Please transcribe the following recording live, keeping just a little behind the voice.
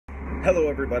Hello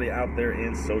everybody out there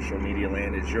in social media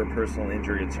land. It's your personal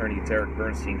injury attorney, Derek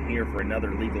Bernstein, here for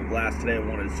another legal blast. Today I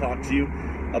wanted to talk to you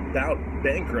about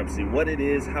bankruptcy, what it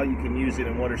is, how you can use it,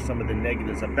 and what are some of the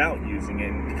negatives about using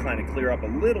it, and to kind of clear up a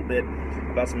little bit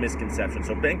about some misconceptions.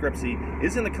 So bankruptcy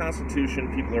is in the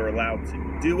Constitution. People are allowed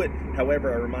to do it.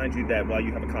 However, I remind you that while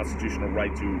you have a constitutional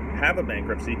right to have a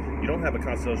bankruptcy, you don't have a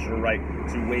constitutional right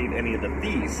to waive any of the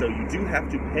fees. So you do have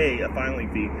to pay a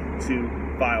filing fee to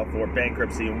file for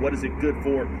bankruptcy. And what is it good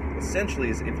for? Essentially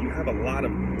is if you have a lot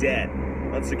of debt,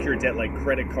 unsecured debt like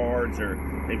credit cards or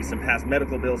maybe some past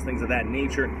medical bills, things of that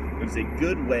nature, it is a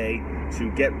good way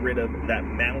to get rid of that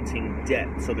mounting debt.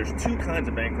 So there's two kinds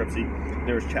of bankruptcy.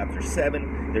 There's Chapter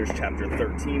 7, there's Chapter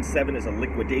 13. 7 is a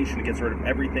liquidation, it gets rid of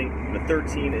everything. And the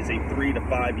 13 is a 3 to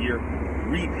 5 year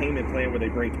repayment plan where they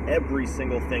break every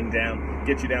single thing down,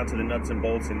 get you down to the nuts and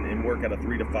bolts, and work out a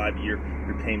 3 to 5 year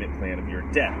repayment plan of your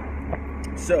debt.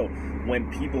 So when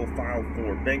people file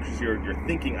for bankruptcy, or you're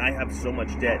thinking, I have so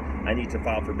much debt, I need to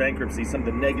file for bankruptcy, some of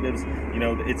the negatives,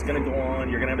 it's going to go on,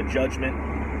 you're going to have a judgment,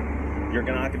 you're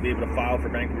not going to be able to file for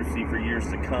bankruptcy for years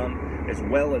to come, as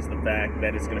well as the fact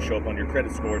that it's going to show up on your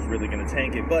credit score, is really going to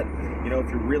tank it. But, if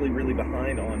you're really, really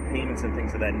behind on payments and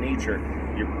things of that nature,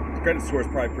 your credit score is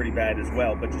probably pretty bad as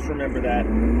well. But just remember that,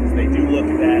 because they do look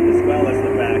at that, as well as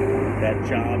the fact that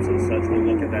jobs and such will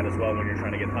look at that as well when you're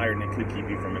trying to get hired, and it could keep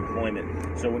you from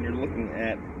employment. So when you're looking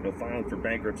at filing for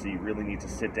bankruptcy, you really need to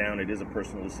sit down. It is a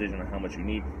personal decision on how much you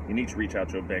need. You need to reach out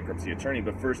to a bankruptcy attorney,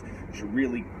 but first you should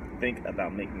really think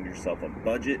about making yourself a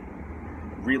budget,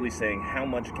 really saying how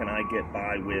much can I get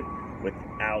by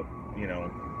without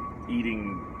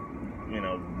eating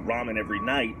ramen every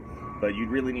night. But you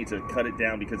really need to cut it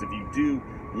down, because if you do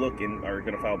look and are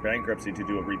going to file bankruptcy to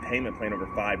do a repayment plan over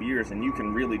 5 years, and you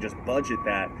can really just budget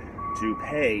that to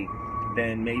pay,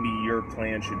 then maybe your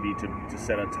plan should be to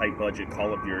set a tight budget,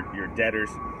 call up your debtors,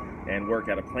 and work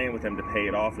out a plan with them to pay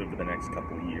it off over the next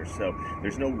couple of years. So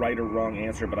there's no right or wrong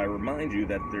answer, but I remind you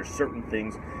that there's certain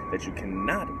things that you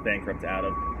cannot bankrupt out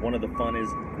of. One of the fun is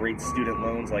great student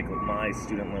loans, like my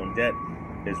student loan debt,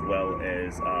 as well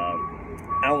as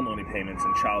alimony payments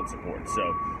and child support.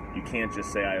 So you can't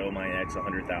just say I owe my ex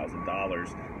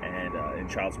 $100,000 and in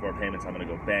child support payments I'm going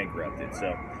to go bankrupted.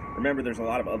 So remember, there's a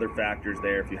lot of other factors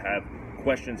there. If you have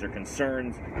questions or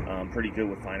concerns, I'm pretty good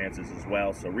with finances as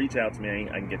well. So reach out to me.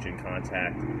 I can get you in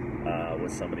contact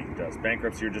with somebody who does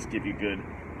bankruptcy, or just give you good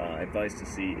advice to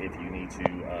see if you need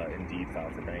to indeed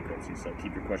file for bankruptcy. So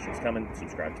keep your questions coming,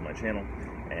 subscribe to my channel,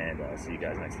 and see you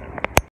guys next time.